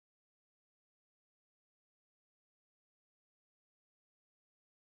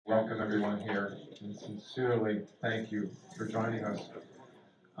welcome everyone here and sincerely thank you for joining us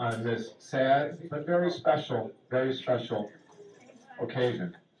on this sad but very special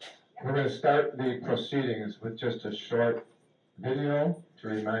occasion. We're going to start the proceedings with just a short video to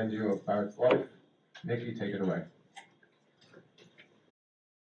remind you of Bart's life. Nikki, take it away.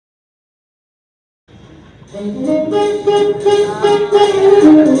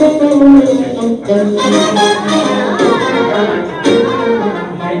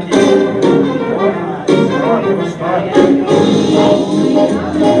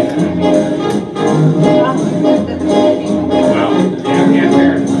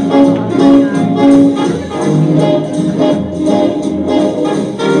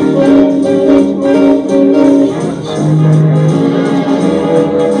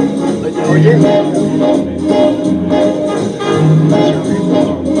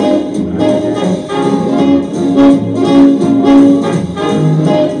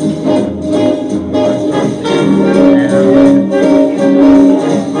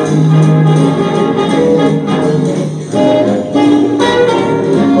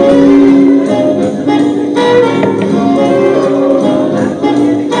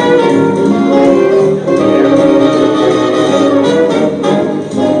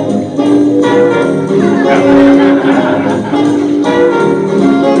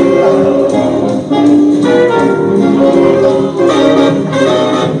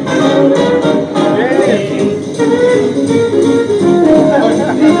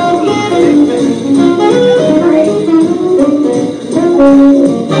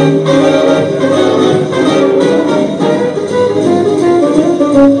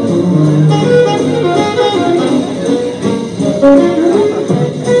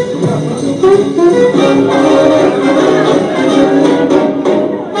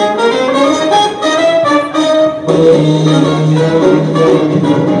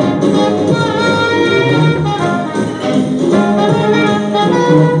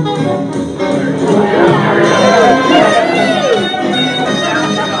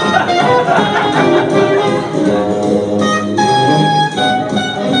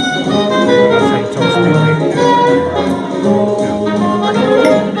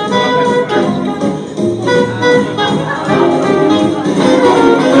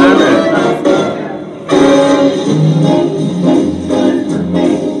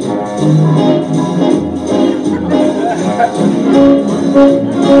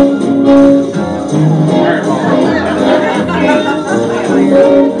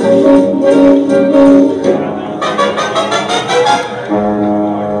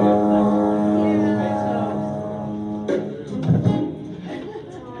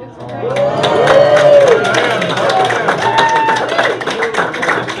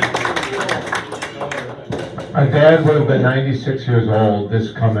 My dad would have been 96 years old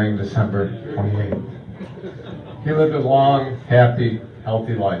this coming December 28th. He lived a long, happy,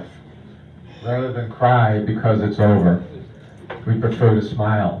 healthy life. Rather than cry because it's over, we prefer to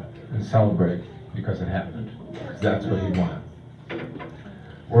smile and celebrate because it happened. That's what he wanted.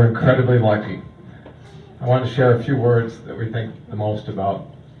 We're incredibly lucky. I want to share a few words that we think the most about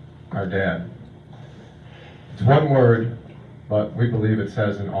our dad. It's one word, but we believe it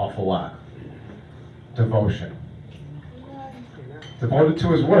says an awful lot. Devotion. Devoted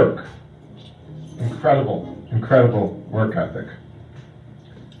to his work. Incredible work ethic.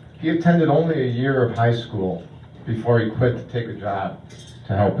 He attended only a year of high school before he quit to take a job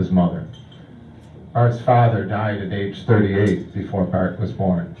to help his mother. Bart's father died at age 38 before Bart was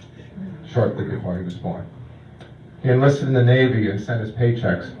born, shortly before he was born. He enlisted in the Navy and sent his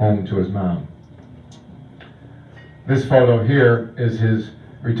paychecks home to his mom. This photo here is his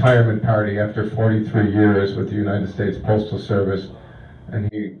retirement party after 43 years with the United States Postal Service,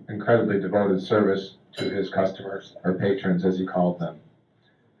 and he incredibly devoted service to his customers, or patrons as he called them.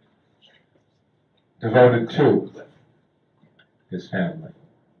 Devoted to his family.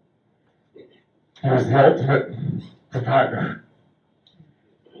 He was the ultimate provider.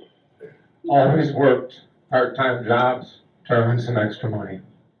 Always worked part-time jobs to earn some extra money.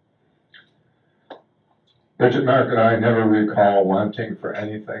 Bridget, Mark, and I never recall wanting for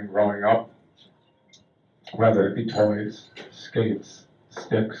anything growing up, whether it be toys, skates,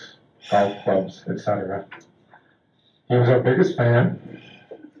 sticks, golf clubs, etc. He was our biggest fan.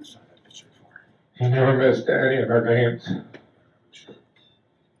 He never missed any of our games.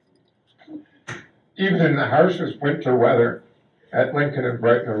 Even in the harshest winter weather at Lincoln and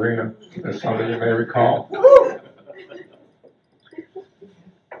Brighton Arena, as some of you may recall.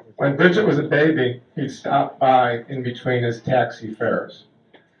 When Bridget was a baby, he'd stop by in between his taxi fares.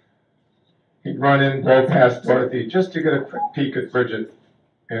 He'd run in, blow past Dorothy, just to get a quick peek at Bridget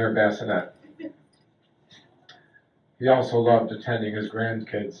in her bassinet. He also loved attending his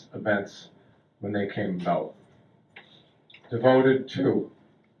grandkids' events when they came about. Devoted to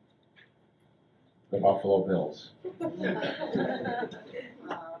the Buffalo Bills.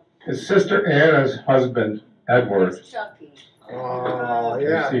 His sister Anna's husband, Edward. Chucky. Oh,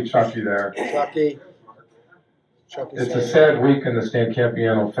 yeah. You see Chucky there. Chucky. It's a sad week in the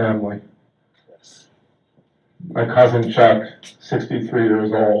Stancampiano family. My cousin Chuck, 63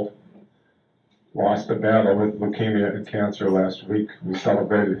 years old, lost a battle with leukemia and cancer last week. We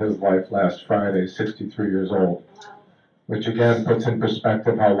celebrated his life last Friday, 63 years old, which again puts in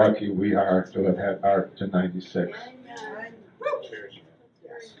perspective how lucky we are to have had Bart to 96.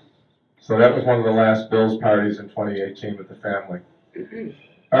 So that was one of the last Bills parties in 2018 with the family.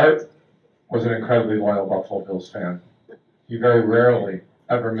 Bart was an incredibly loyal Buffalo Bills fan. He very rarely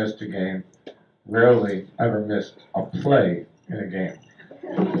ever missed a game, rarely ever missed a play in a game.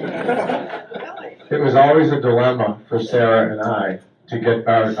 It was always a dilemma for Sarah and I to get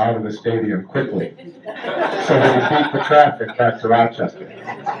Bart out of the stadium quickly so we could beat the traffic back to Rochester.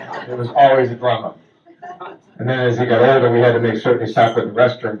 It was always a dilemma. And then as he got older, we had to make certain he stopped at the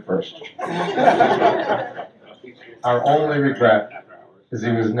restroom first. Our only regret is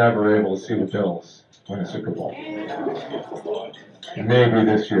he was never able to see the Bills win a Super Bowl. Maybe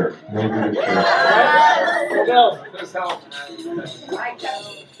this year. Maybe this year.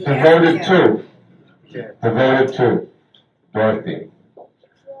 Devoted to Dorothy.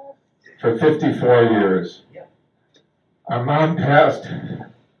 For 54 years. Our mom passed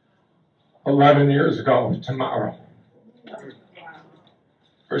 11 years ago tomorrow.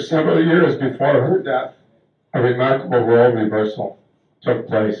 For several years before her death, a remarkable role reversal took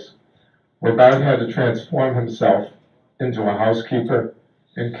place, where Bart had to transform himself into a housekeeper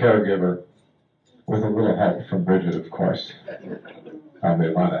and caregiver, with a little help from Bridget, of course. Probably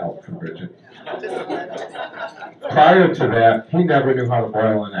a lot of help from Bridget. Prior to that, he never knew how to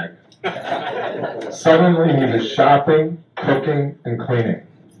boil an egg. Suddenly, he was shopping, cooking, and cleaning.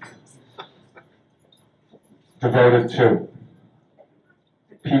 Devoted to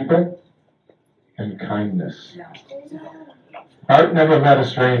people and kindness. Bart never met a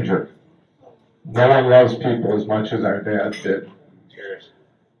stranger. No one loves people as much as our dad did.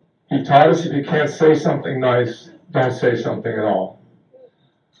 He taught us if you can't say something nice, don't say something at all.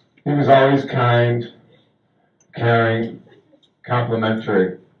 He was always kind, caring,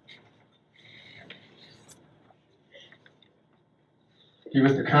 complimentary. He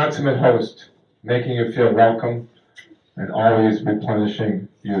was the consummate host, making you feel welcome and always replenishing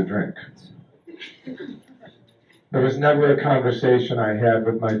your drink. There was never a conversation I had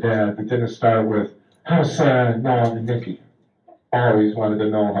with my dad that didn't start with, "How's Noah and Nikki?" Always wanted to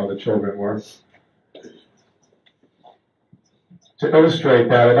know how the children were. To illustrate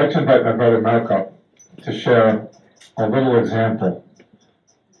that, I'd like to invite my brother Mark up to share a little example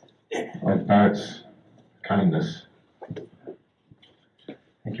of Bart's kindness.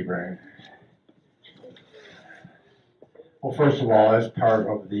 Thank you, Brian. Well, first of all, as part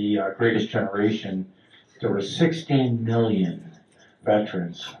of the Greatest Generation, there were 16 million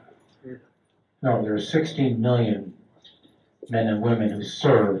veterans. No, there were 16 million men and women who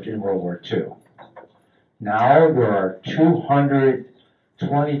served in World War II. Now there are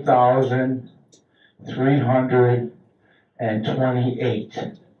 220,328.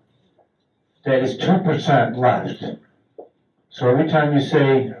 That is 2% left. So every time you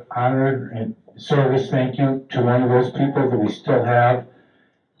say honor and service, thank you to one of those people that we still have,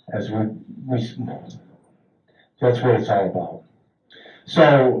 as that's what it's all about.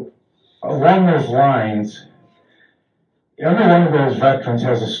 So along those lines, every one of those veterans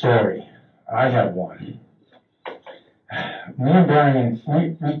has a story. I have one. Me and Brian,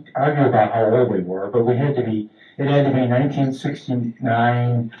 we argue about how old we were, but it had to be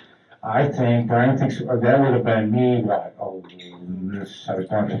 1969, I think. Brian thinks that would have been me, I was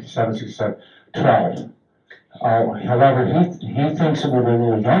born 57, 67, 12. However, he thinks that we were a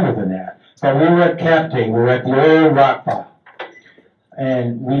little younger than that. But we were at Cap Day, we were at the old rock pile.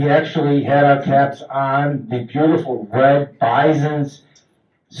 And we actually had our caps on, the beautiful red Bison's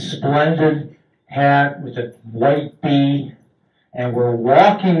splendid hat with a white bee, and we're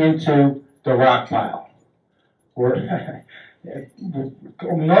walking into the rock pile. We're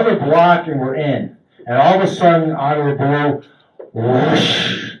another block and we're in. And all of a sudden, out of the blue,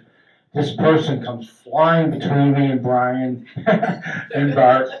 whoosh, this person comes flying between me and Brian and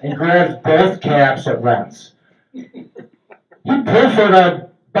Bart and grabs both caps at once. He pilfered our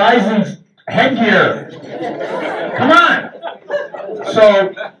Bison's headgear. Come on!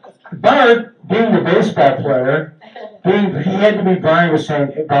 So Bart, being the baseball player, he had to be, Brian was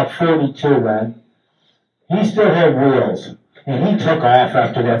saying, about 42, man. He still had wheels. And he took off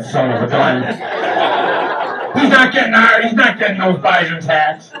after that son of a gun. He's not getting those Bison's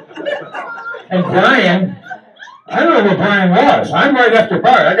hats. And Brian, I don't know where Brian was. I'm right after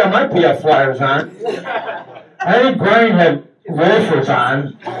Bart. I got my PF flyers on. I think Brian had loafers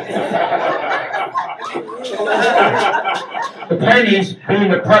on. The pennies, being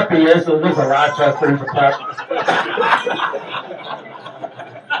the prep he is, lives in Rochester, he's a prep.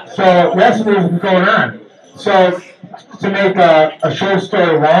 So that's what was going on. So to make a short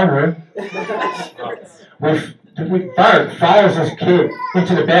story longer, Bart follows this kid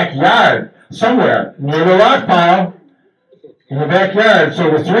into the backyard somewhere near the rock pile in the backyard. So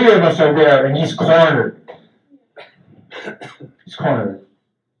the three of us are there, and he's cornered. He's cornered.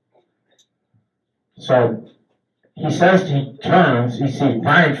 So he says he turns. He sees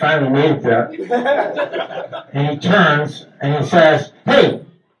Brian finally made it there, and he turns and he says, "Hey,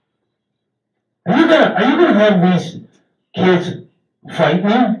 are you gonna have these kids fight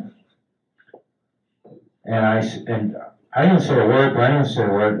me?" And I didn't say a word. Brian didn't say a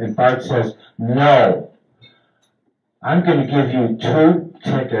word. And Bart says, "No, I'm going to give you 2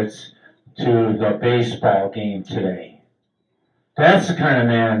 tickets to the baseball game today." That's the kind of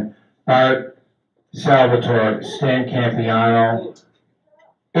man Bart Salvatore Stancampiano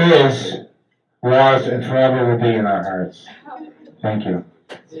is, was, and forever will be in our hearts. Thank you.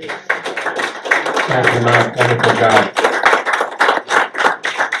 Thank you, Mark. Wonderful job.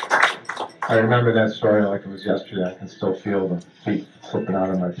 I remember that story like it was yesterday. I can still feel the feet slipping out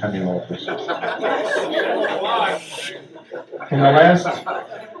of my penny loafers. In the last...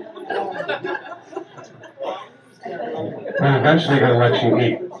 We're eventually going to let you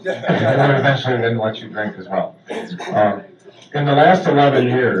eat. And we're eventually going to let you drink as well. In the last 11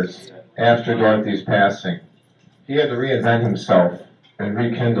 years after Dorothy's passing, he had to reinvent himself and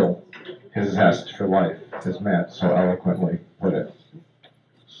rekindle his zest for life, as Matt so eloquently put it.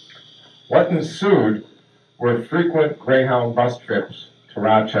 What ensued were frequent Greyhound bus trips to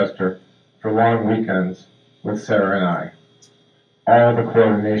Rochester for long weekends with Sarah and I. All the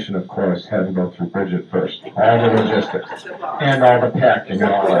coordination, of course, had to go through Bridget first. All the logistics, and all the packing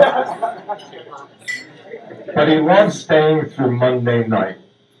and all that. But he loved staying through Monday night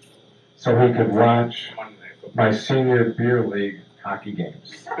so he could watch my senior beer league hockey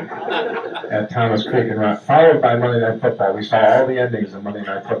games at Thomas Creek and Rock, followed by Monday Night Football. We saw all the endings of Monday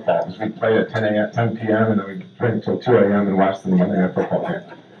Night Football because we played at 10 p.m. and then we'd drink till 2 a.m. and watch the Monday Night Football game.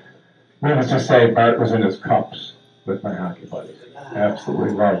 Needless to say, Bart was in his cups with my hockey buddies.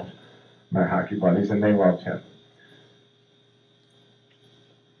 Absolutely loved my hockey buddies, and they loved him.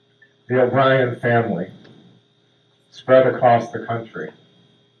 The O'Brien family, spread across the country,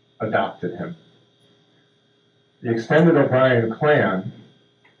 adopted him. The extended O'Brien clan,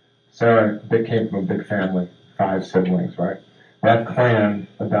 Sarah, they came from a big family, 5 siblings, right? That clan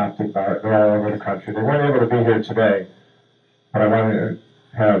adopted Bart. They're all over the country. They weren't able to be here today, but I wanted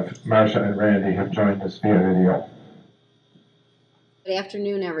to have Marcia and Randy have joined us via video. Good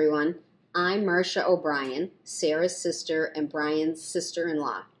afternoon, everyone. I'm Marcia O'Brien, Sarah's sister and Brian's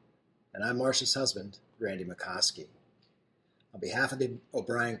sister-in-law. And I'm Marcia's husband, Randy McCoskey. On behalf of the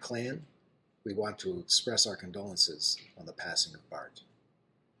O'Brien clan, we want to express our condolences on the passing of Bart.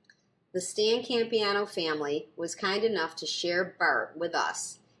 The Stancampiano family was kind enough to share Bart with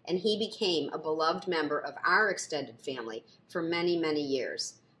us, and he became a beloved member of our extended family for many, many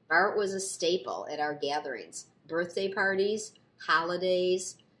years. Bart was a staple at our gatherings, birthday parties,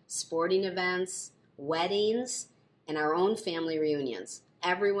 holidays, sporting events, weddings, and our own family reunions.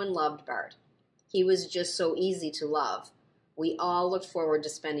 Everyone loved Bart. He was just so easy to love. We all looked forward to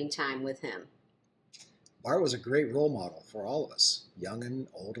spending time with him. Bart was a great role model for all of us, young and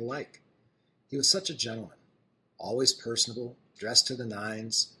old alike. He was such a gentleman, always personable, dressed to the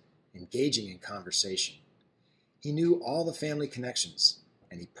nines, engaging in conversation. He knew all the family connections,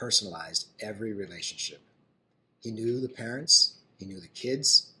 and he personalized every relationship. He knew the parents, he knew the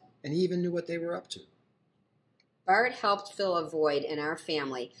kids, and he even knew what they were up to. Bart helped fill a void in our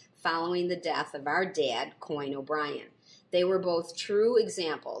family following the death of our dad, Coyne O'Brien. They were both true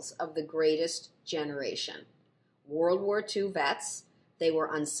examples of the greatest generation. World War II vets, they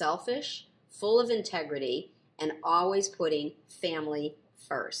were unselfish, full of integrity, and always putting family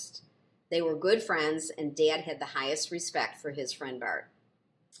first. They were good friends, and Dad had the highest respect for his friend Bart.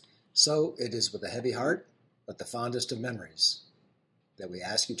 So it is with a heavy heart, but the fondest of memories, that we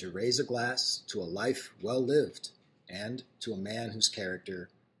ask you to raise a glass to a life well lived and to a man whose character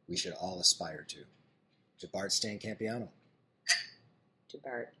we should all aspire to. To Bart Stancampiano. To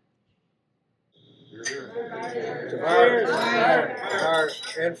Bart. To Bart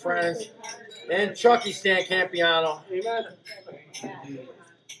and friends, and Chucky Stancampiano.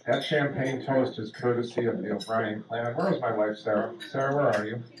 That champagne toast is courtesy of the O'Brien clan. Where is my wife, Sarah? Sarah, where are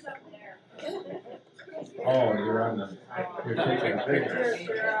you? Oh, you're taking pictures.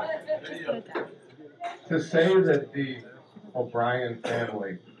 To say that the O'Brien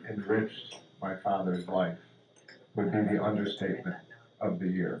family enriched my father's life would be the understatement of the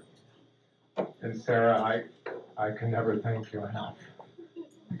year. And Sarah, I can never thank you enough,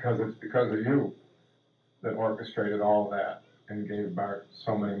 because it's because of you that orchestrated all that and gave Bart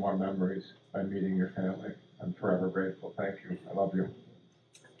so many more memories by meeting your family. I'm forever grateful. Thank you. I love you.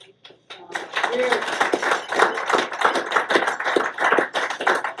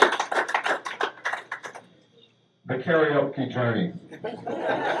 The karaoke journey.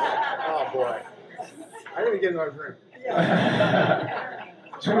 Oh boy. I gotta get another drink.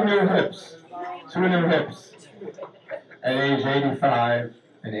 Two new hips. At age 85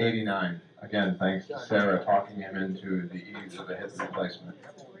 and 89. Again, thanks to Sarah talking him into the ease of a hip replacement.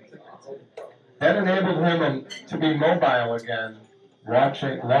 That enabled him to be mobile again,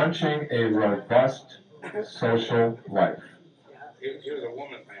 launching a robust social life. He was a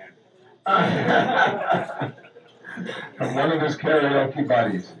woman man. From one of his karaoke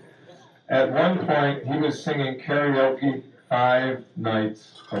buddies. At one point, he was singing karaoke 5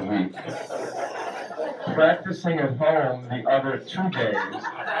 nights a week, practicing at home the other 2 days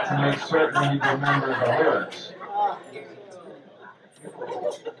to make certain he remembered the words.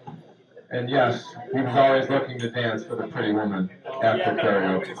 And yes, he was always looking to dance for the pretty woman after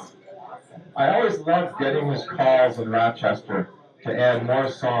karaoke. I always loved getting his calls in Rochester to add more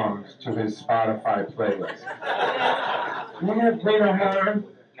songs to his Spotify playlist. You have Green O'Hara?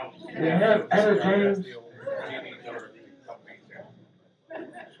 You have Etta James?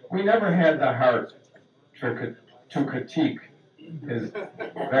 We never had the heart to critique his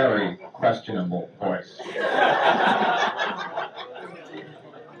very questionable voice.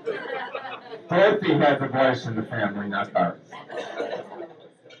 Dorothy had the voice in the family, not Bart.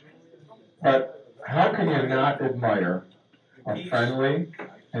 But how can you not admire a friendly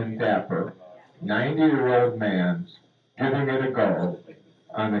and dapper 90-year-old man giving it a go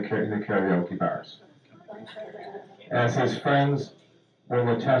in the karaoke bars? As his friends will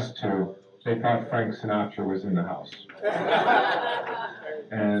attest to, they thought Frank Sinatra was in the house.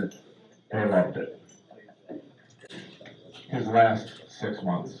 And they loved it. His last 6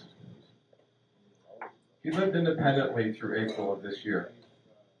 months. He lived independently through April of this year.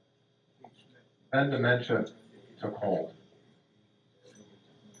 Then dementia took hold,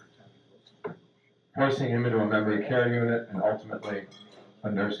 forcing him into a memory care unit and ultimately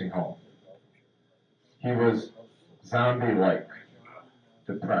a nursing home. He was zombie-like,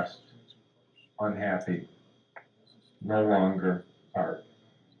 depressed, unhappy, no longer Bart.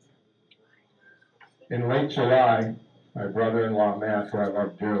 In late July, my brother-in-law Matt, who I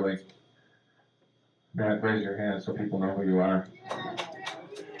love dearly, Matt, raise your hand so people know who you are.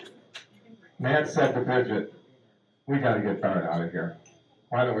 Matt said to Bridget, we got to get Bart out of here.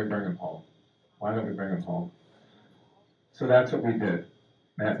 Why don't we bring him home? Why don't we bring him home? So that's what we did.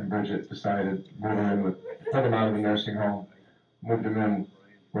 Matt and Bridget decided to put him out of the nursing home, moved him in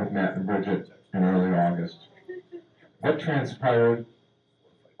with Matt and Bridget in early August. What transpired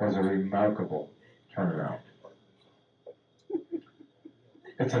was a remarkable turnaround.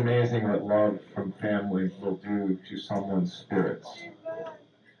 It's amazing what love from family will do to someone's spirits.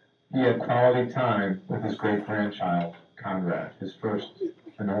 He had quality time with his great-grandchild, Conrad, his first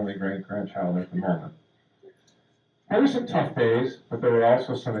and only great-grandchild at the moment. There were some tough days, but there were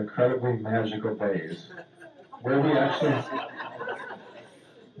also some incredibly magical days where we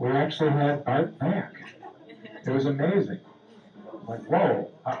actually had Bart back. It was amazing. Like, whoa,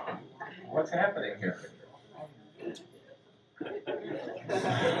 what's happening here?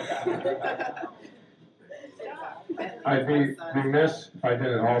 I'd be remiss if I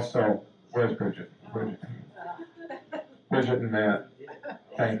didn't also. Where's Bridget? Bridget and Matt,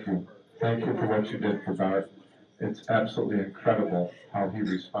 thank you. Thank you for what you did for Bart. It's absolutely incredible how he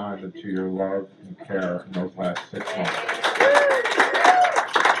responded to your love and care in those last 6 months.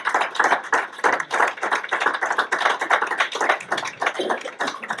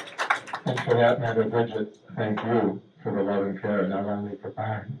 And for that matter, Bridget, thank you for the love and care, not only for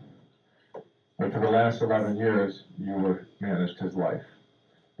Bart, but for the last 11 years, you managed his life,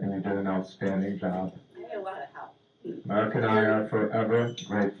 and you did an outstanding job. I had a lot of help. Mark and I are forever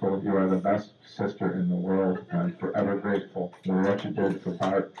grateful. You are the best sister in the world, and I'm forever grateful for what you did for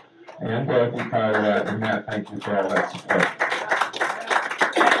Bart and Dorothy prior to that. And Matt, thank you for all that support.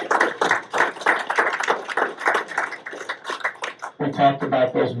 talked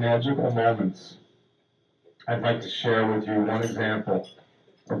about those magical moments. I'd like to share with you one example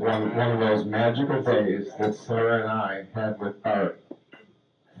of one of those magical days that Sarah and I had with Bart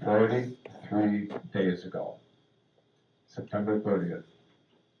 43 days ago, September 30th.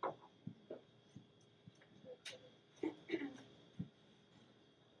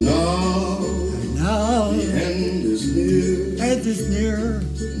 Now the end is near,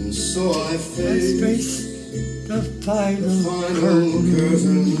 and so I face the final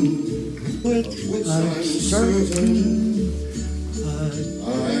curtain, which I'm certain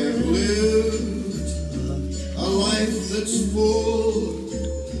I've lived a life that's full.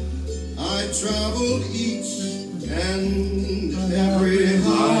 I traveled each and every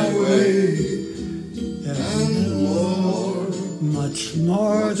highway, and more, much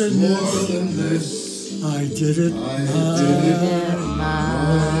more than this. I did it my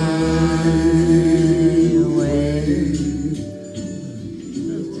way.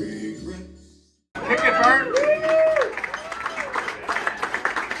 Kick it, Bart!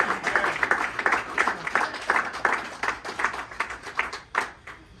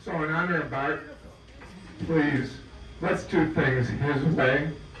 So in honor of Bart, please, let's do things his way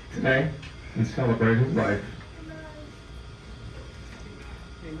today and celebrate his life.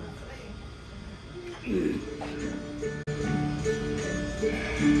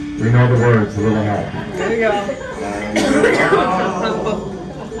 We know the words, a little help. There you go.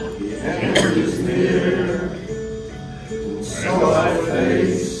 The end is near, so I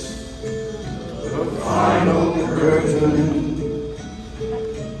face the final curtain.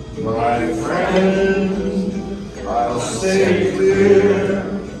 My friend, I'll stay clear.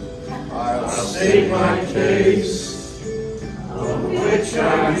 I'll state my case, of which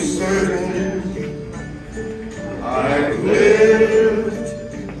I'm certain. I've lived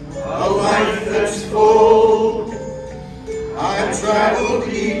a life that's full. I've traveled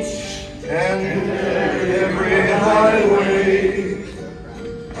each and every highway,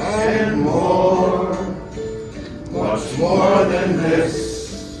 and more, much more than this.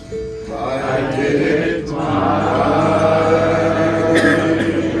 I did it my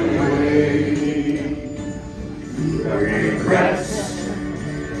way. Regrets,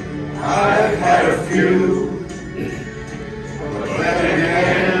 I've had a few.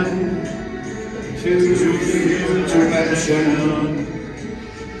 To mention,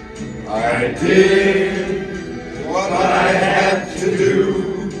 I did what I had to do.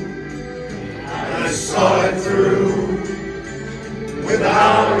 I saw it through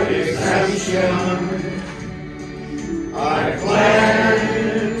without exemption. I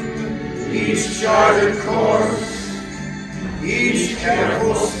planned each charted course, each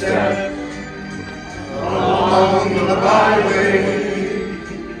careful step along the byway.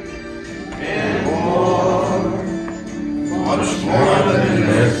 Much more than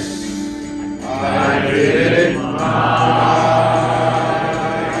this, I did it my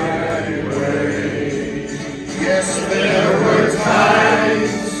way. Yes, there were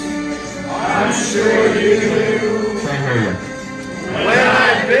times, I'm sure you knew, when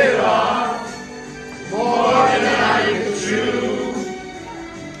I bit off more than I could chew.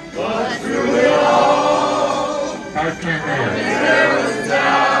 But through it all, there was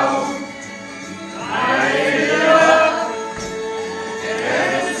doubt. I ate it up.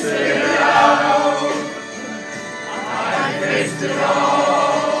 Faced it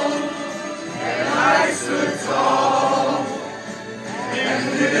all, and I stood tall, and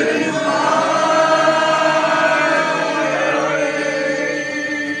did it my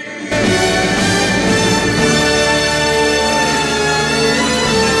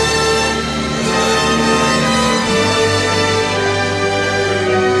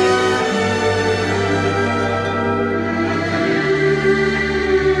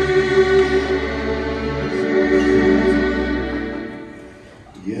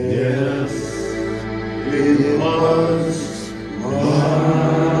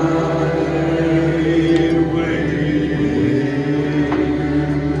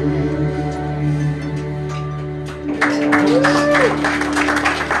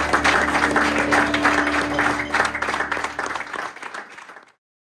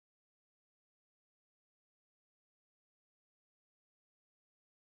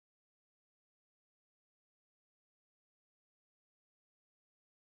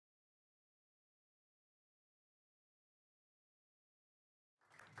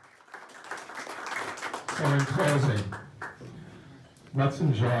So in closing, let's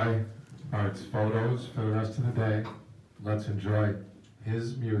enjoy Bart's photos for the rest of the day. Let's enjoy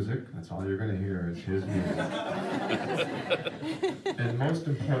his music. That's all you're going to hear is his music. And most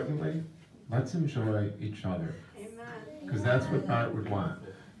importantly, let's enjoy each other. Amen. because that's what Bart would want.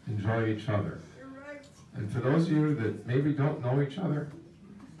 Enjoy each other. And for those of you that maybe don't know each other,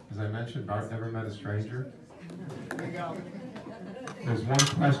 as I mentioned, Bart never met a stranger. There's one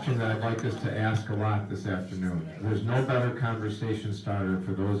question that I'd like us to ask a lot this afternoon. There's no better conversation starter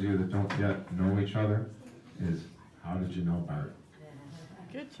for those of you that don't yet know each other, is how did you know Bart?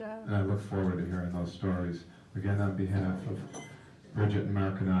 Good job. And I look forward to hearing those stories. Again, on behalf of Bridget and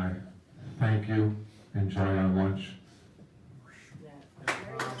Mark and I, thank you. Enjoy our lunch.